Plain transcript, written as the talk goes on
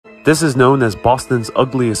This is known as Boston's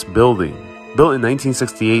ugliest building. Built in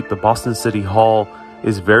 1968, the Boston City Hall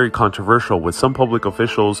is very controversial, with some public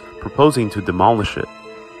officials proposing to demolish it.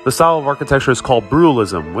 The style of architecture is called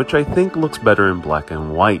Brutalism, which I think looks better in black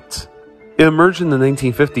and white. It emerged in the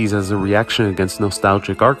 1950s as a reaction against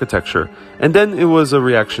nostalgic architecture, and then it was a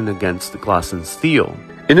reaction against glass and steel.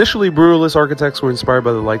 Initially, Brutalist architects were inspired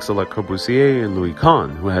by the likes of Le Corbusier and Louis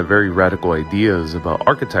Kahn, who had very radical ideas about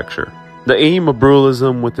architecture. The aim of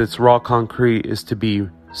Brutalism with its raw concrete is to be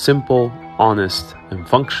simple, honest, and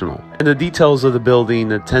functional. And the details of the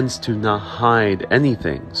building, it tends to not hide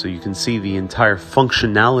anything, so you can see the entire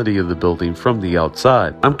functionality of the building from the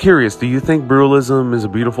outside. I'm curious, do you think Brutalism is a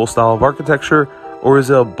beautiful style of architecture, or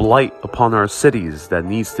is it a blight upon our cities that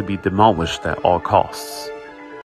needs to be demolished at all costs?